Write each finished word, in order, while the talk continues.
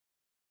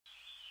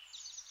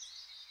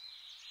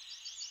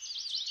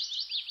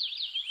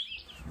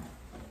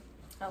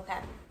Okay.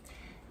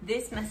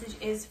 This message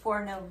is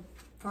for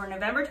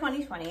November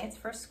 2020. It's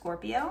for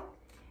Scorpio.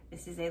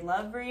 This is a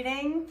love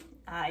reading.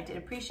 I did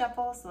a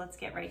pre-shuffle, so let's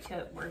get right to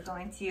it. We're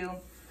going to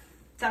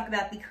talk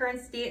about the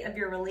current state of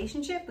your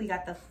relationship. We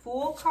got the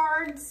Fool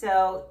card.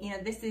 So, you know,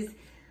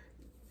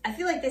 I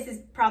feel like this is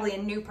probably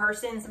a new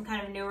person, some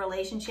kind of new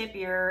relationship.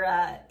 You're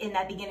in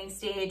that beginning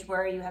stage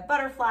where you have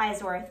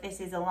butterflies, or if this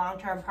is a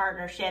long-term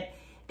partnership,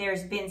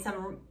 there's been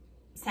some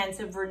sense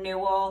of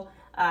renewal.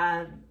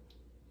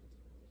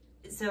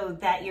 So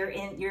that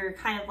you're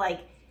kind of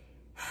like,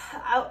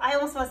 I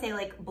almost want to say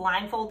like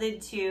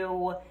blindfolded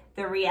to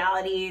the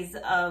realities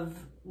of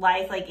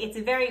life. Like it's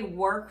a very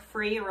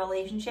work-free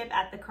relationship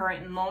at the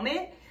current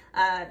moment.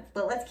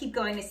 But let's keep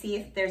going to see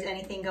if there's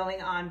anything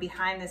going on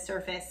behind the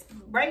surface.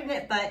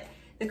 Right, but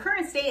the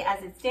current state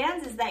as it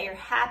stands is that you're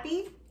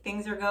happy,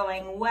 things are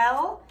going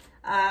well,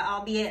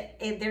 albeit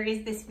there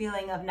is this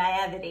feeling of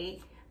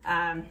naivety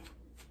to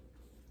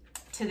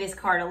this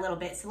card a little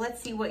bit. So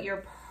let's see what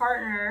your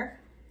partner's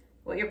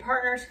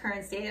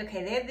current state.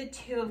 Okay, they have the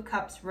Two of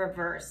Cups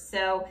reversed.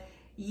 So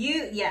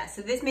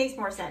so this makes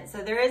more sense.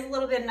 So there is a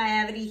little bit of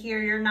naivety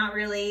here. You're not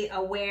really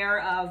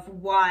aware of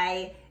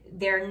why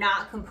they're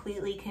not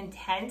completely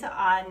content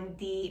on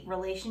the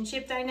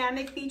relationship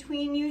dynamic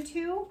between you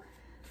two.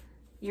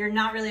 You're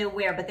not really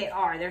aware, but they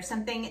are. There's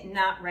something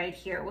not right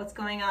here. What's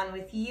going on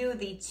with you?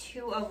 The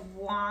Two of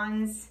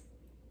Wands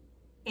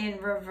in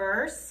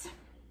reverse.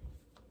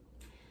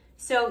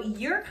 So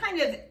you're kind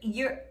of,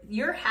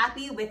 you're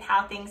happy with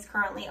how things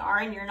currently are,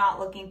 and you're not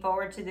looking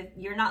forward to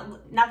not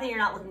that you're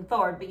not looking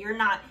forward, but you're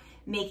not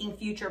making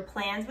future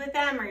plans with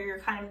them, or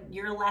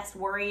you're less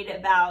worried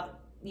about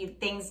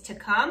things to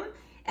come.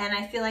 And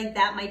I feel like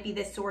that might be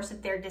the source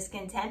of their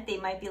discontent. They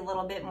might be a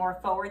little bit more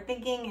forward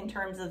thinking in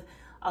terms of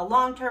a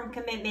long-term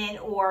commitment,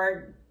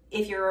 or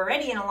if you're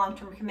already in a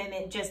long-term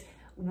commitment, just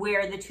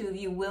where the two of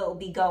you will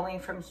be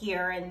going from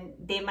here. And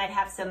they might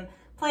have some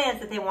plans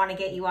that they want to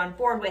get you on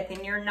board with,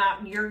 and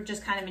you're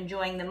just kind of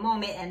enjoying the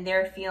moment, and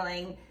they're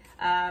feeling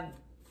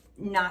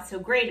not so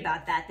great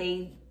about that.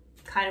 They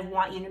kind of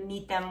want you to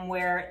meet them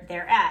where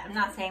they're at. I'm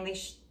not saying they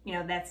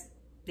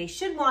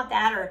should want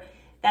that, or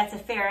that's a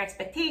fair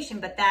expectation,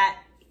 but that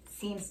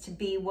seems to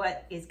be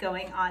what is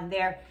going on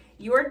there.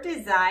 Your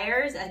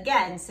desires,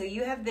 again, so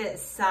you have the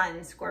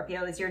Sun,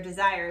 Scorpio, is your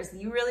desires.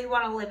 You really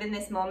want to live in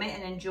this moment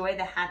and enjoy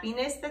the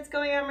happiness that's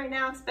going on right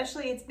now.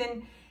 Especially it's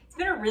been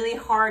a really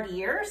hard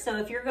year. So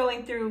if you're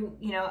going through,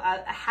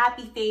 a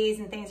happy phase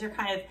and things are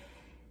kind of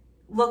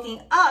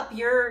looking up,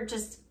 you're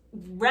just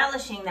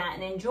relishing that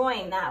and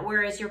enjoying that.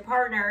 Whereas your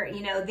partner,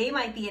 they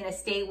might be in a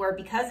state where,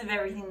 because of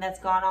everything that's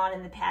gone on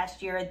in the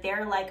past year,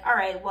 they're like, all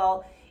right,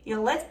 well,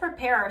 let's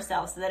prepare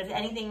ourselves so that if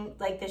anything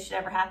like this should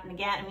ever happen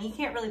again. I mean, you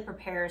can't really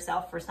prepare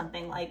yourself for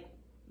something like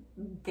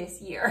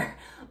this year,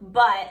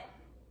 but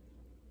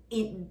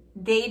they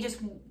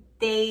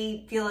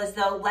feel as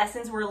though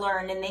lessons were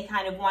learned, and they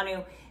kind of want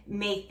to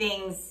make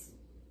things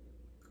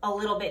a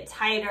little bit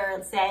tighter,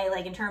 let's say,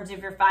 like in terms of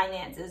your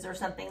finances or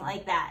something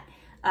like that.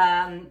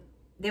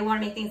 They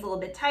want to make things a little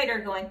bit tighter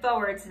going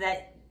forward so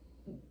that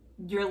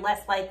you're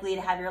less likely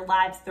to have your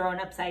lives thrown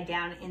upside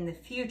down in the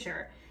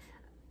future.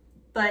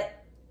 But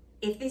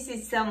if this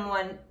is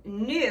someone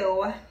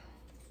new,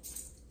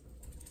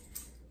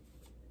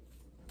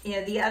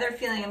 the other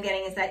feeling I'm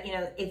getting is that,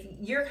 if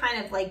you're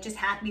kind of like just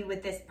happy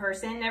with this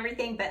person and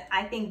everything, but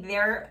I think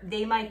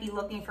they might be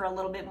looking for a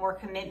little bit more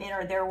commitment,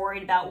 or they're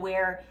worried about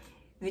where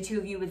the two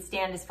of you would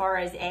stand as far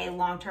as a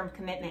long-term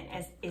commitment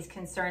is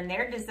concerned.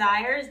 Their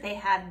desires, they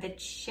have the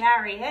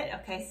Chariot.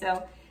 Okay,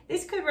 so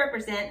this could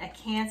represent a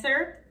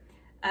Cancer.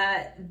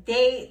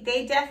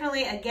 They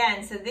definitely,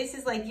 again, so this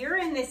is like you're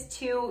in this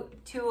two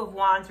of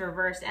Wands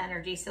reverse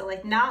energy. So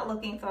like not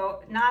looking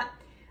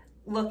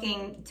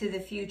to the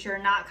future,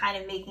 not kind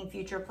of making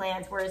future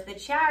plans. Whereas the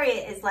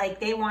Chariot is like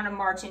they want to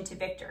march into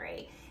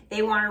victory.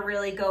 They want to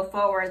really go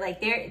forward.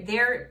 Like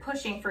they're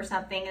pushing for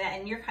something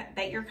that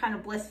you're kind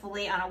of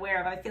blissfully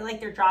unaware of. I feel like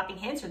they're dropping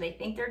hints, or they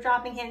think they're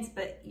dropping hints,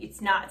 but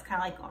it's not. It's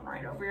kind of like going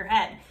right over your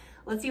head.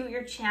 Let's see what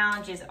your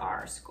challenges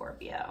are,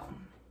 Scorpio.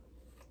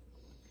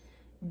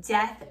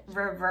 Death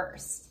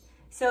reversed.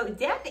 So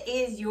death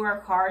is your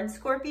card,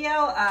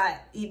 Scorpio,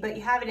 but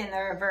you have it in the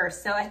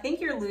reverse. So I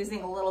think you're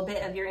losing a little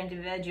bit of your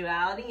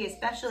individuality,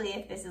 especially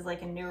if this is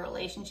like a new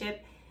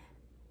relationship.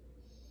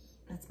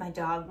 That's my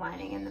dog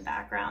whining in the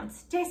background.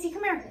 JC,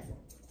 come here.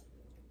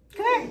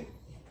 Come here.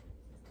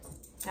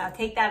 Now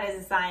take that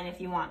as a sign if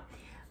you want.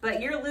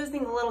 But you're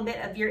losing a little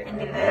bit of your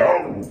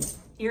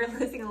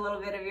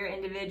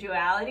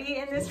individuality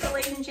in this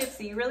relationship,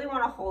 so you really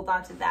want to hold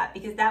on to that,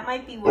 because that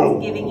might be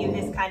what's giving you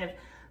this kind of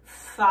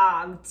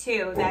fog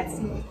too. That's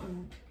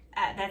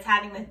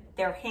having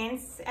their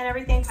hints and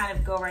everything kind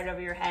of go right over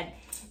your head.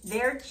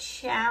 Their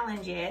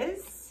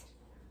challenges,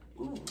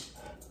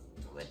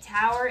 a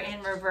Tower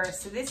in reverse.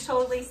 So this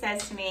totally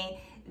says to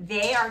me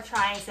they are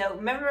trying. So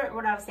remember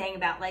what I was saying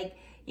about like,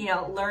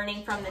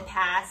 learning from the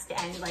past,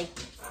 and like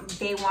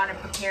they want to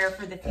prepare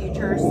for the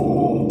future.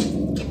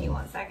 Give me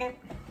 1 second.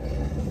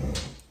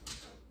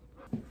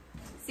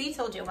 See,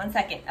 told you, 1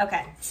 second.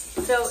 Okay.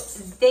 So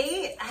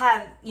they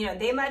have, you know,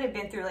 they might have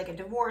been through like a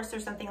divorce or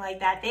something like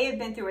that. They have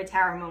been through a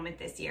tower moment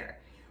this year.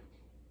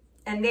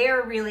 And they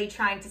are really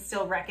trying to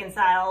still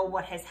reconcile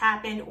what has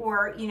happened,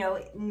 or, you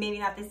know, maybe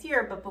not this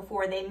year, but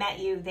before they met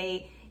you,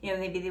 they, you know,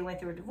 maybe they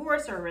went through a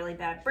divorce or a really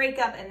bad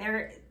breakup,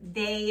 and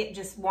they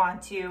just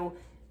want to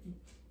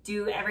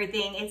do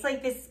everything. It's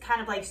like this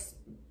kind of like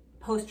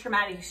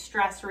post-traumatic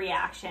stress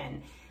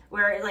reaction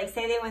where, like,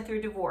 say they went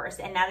through divorce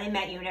and now they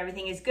met you and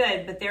everything is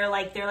good, but they're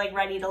like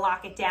ready to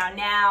lock it down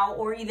now,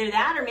 or either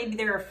that, or maybe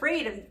they're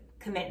afraid of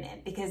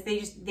commitment because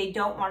they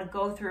don't want to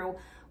go through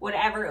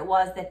whatever it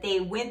was that they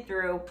went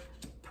through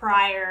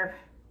prior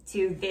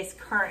to this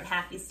current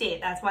happy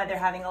state. That's why they're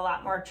having a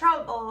lot more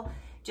trouble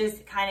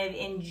just kind of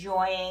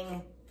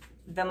enjoying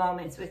the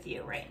moments with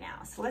you right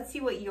now. So let's see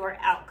what your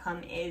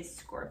outcome is,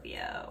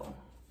 Scorpio.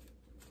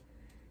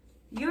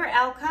 Your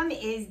outcome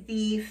is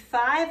the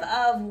 5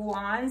 of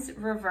Wands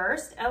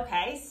reversed.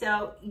 Okay,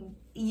 so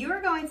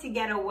you're going to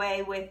get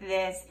away with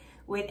this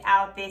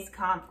without this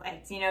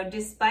conflict. You know,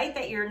 despite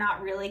that you're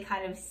not really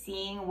kind of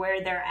seeing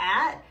where they're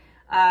at,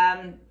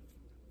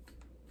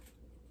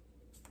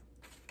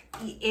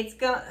 it's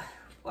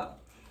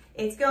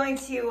going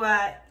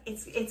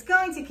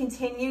to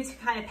continue to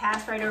kind of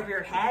pass right over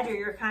your head, or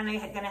you're kind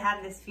of going to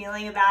have this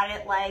feeling about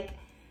it like,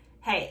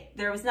 hey,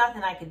 there was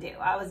nothing I could do.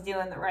 I was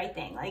doing the right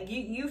thing. Like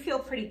you feel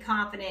pretty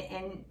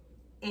confident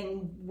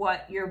in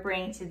what you're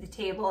bringing to the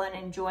table and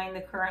enjoying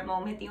the current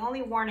moment. The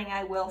only warning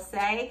I will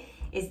say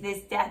is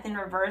this Death in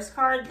Reverse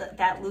card,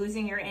 that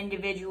losing your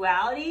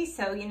individuality.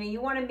 So, you know,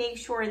 you want to make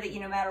sure that, you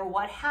know, no matter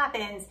what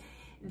happens,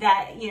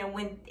 that, you know,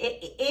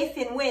 if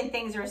and when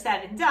things are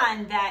said and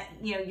done, that,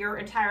 you know, your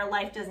entire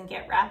life doesn't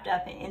get wrapped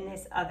up in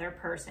this other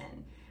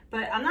person.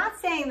 But I'm not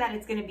saying that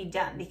it's going to be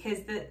done, because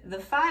the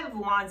 5 of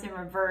Wands in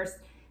reverse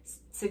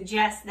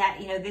suggests that,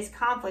 you know, this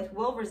conflict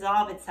will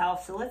resolve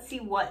itself. So let's see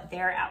what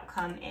their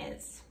outcome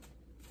is.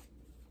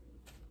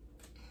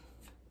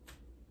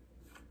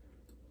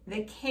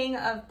 The King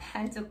of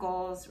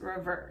Pentacles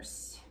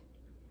reversed.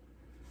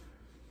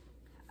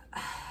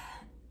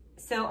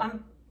 So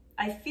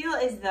I feel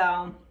as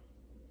though,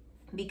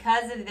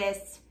 because of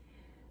this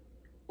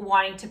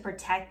wanting to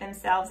protect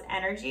themselves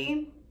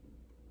energy,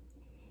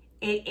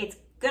 it's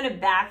going to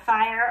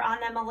backfire on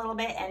them a little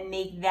bit and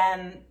make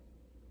them,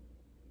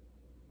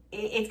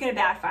 it's going to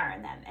backfire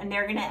on them, and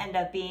they're going to end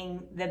up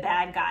being the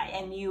bad guy,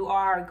 and you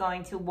are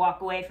going to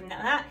walk away from them.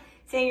 I'm not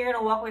saying you're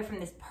going to walk away from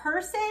this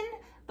person,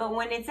 but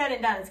when it's said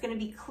and done, it's going to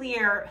be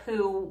clear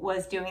who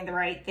was doing the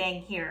right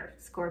thing here,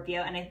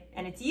 Scorpio,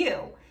 and it's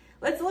you.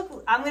 Let's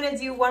look. I'm going to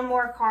do one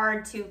more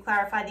card to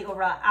clarify the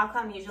overall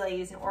outcome. Usually I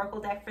use an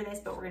oracle deck for this,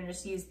 but we're going to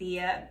just use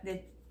the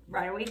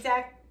Rider-Waite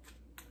deck.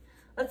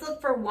 Let's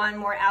look for one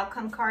more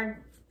outcome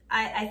card.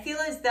 I feel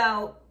as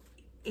though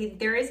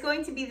there is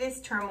going to be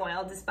this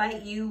turmoil,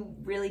 despite you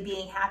really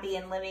being happy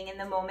and living in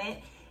the moment.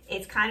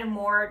 It's kind of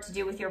more to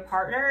do with your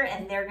partner,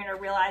 and they're going to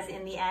realize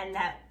in the end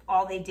that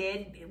all they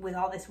did with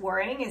all this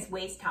worrying is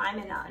waste time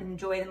and not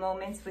enjoy the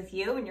moments with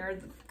you, and you're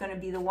going to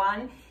be the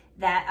one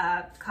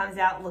that comes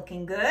out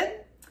looking good.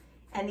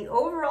 And the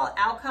overall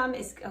outcome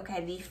is,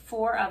 okay, the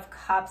 4 of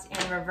Cups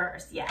in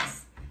reverse.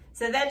 Yes.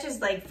 So that just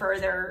like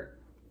further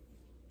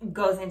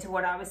goes into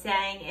what I was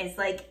saying, is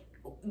like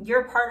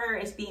your partner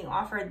is being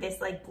offered this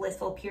like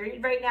blissful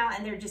period right now,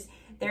 and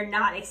they're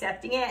not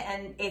accepting it,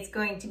 and it's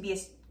going to be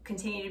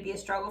continue to be a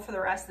struggle for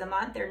the rest of the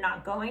month. They're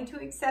not going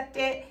to accept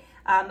it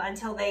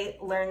until they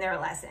learn their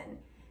lesson.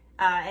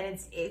 And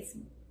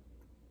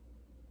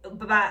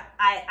but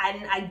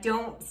I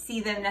don't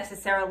see them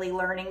necessarily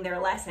learning their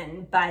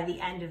lesson by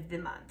the end of the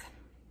month.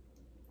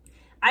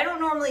 I don't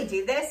normally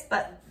do this,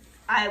 but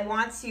I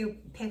want to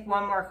pick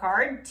one more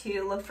card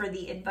to look for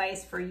the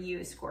advice for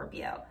you,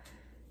 Scorpio.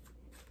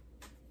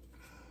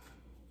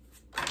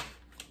 All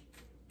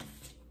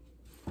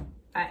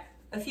right,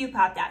 a few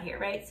popped out here,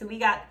 right? So we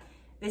got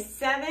the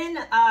 7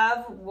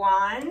 of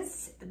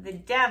Wands, the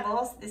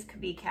Devil, so this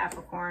could be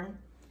Capricorn,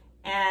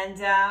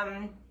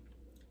 and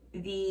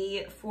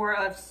the 4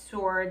 of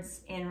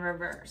Swords in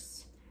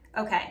reverse.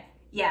 Okay,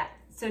 yeah,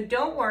 so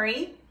don't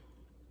worry.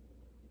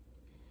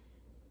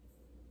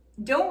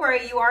 Don't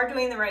worry, you are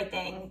doing the right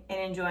thing and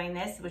enjoying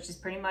this, which is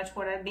pretty much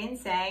what I've been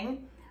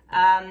saying.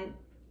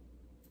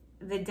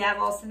 The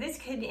Devil, so this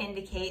could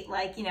indicate,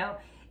 like, you know,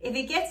 if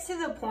it gets to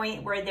the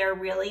point where they're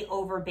really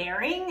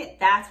overbearing,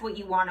 that's what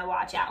you want to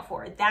watch out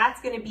for.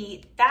 That's going to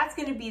be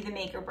the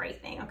make or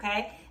break thing,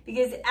 okay?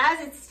 Because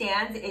as it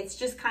stands, it's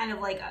just kind of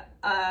like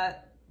I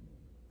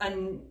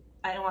don't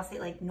want to say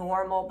like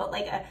normal, but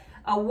like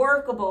a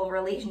workable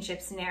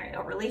relationship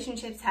scenario.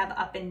 Relationships have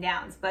up and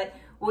downs, but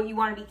what you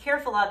want to be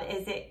careful of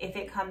is if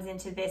it comes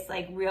into this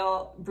like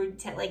real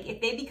brute, like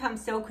if they become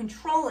so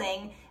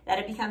controlling that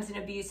it becomes an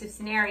abusive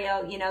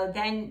scenario, you know,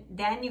 then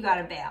you got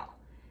to bail.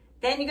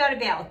 Then you got to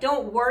bail.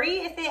 Don't worry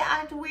if they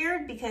act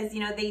weird, because,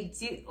 you know, they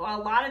do. A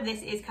lot of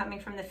this is coming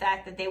from the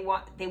fact that they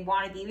want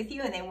to be with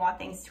you and they want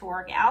things to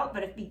work out.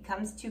 But if it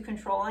becomes too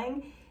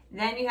controlling,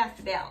 then you have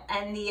to bail.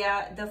 And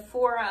the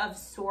 4 of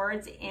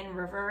Swords in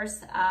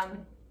reverse,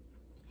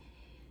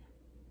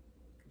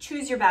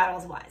 choose your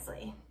battles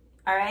wisely.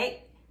 All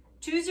right?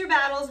 Choose your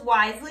battles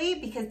wisely,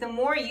 because the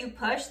more you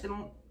push,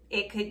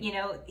 it could, you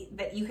know,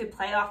 that you could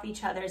play off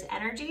each other's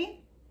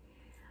energy.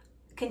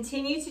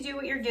 Continue to do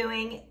what you're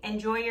doing,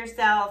 enjoy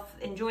yourself,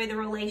 enjoy the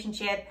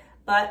relationship,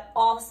 but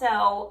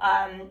also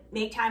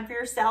make time for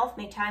yourself,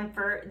 make time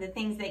for the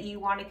things that you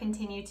want to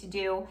continue to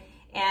do.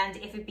 And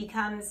if it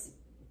becomes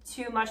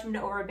too much of an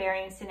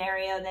overbearing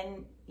scenario,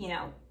 then, you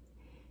know,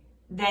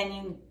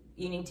 then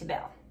you need to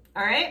bail.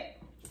 All right?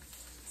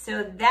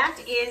 So that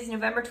is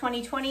November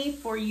 2020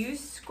 for you,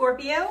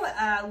 Scorpio.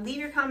 Leave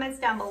your comments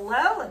down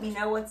below. Let me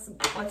know what's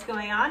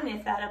going on. And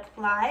if that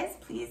applies,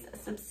 please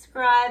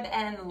subscribe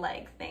and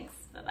like. Thanks.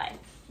 Bye-bye.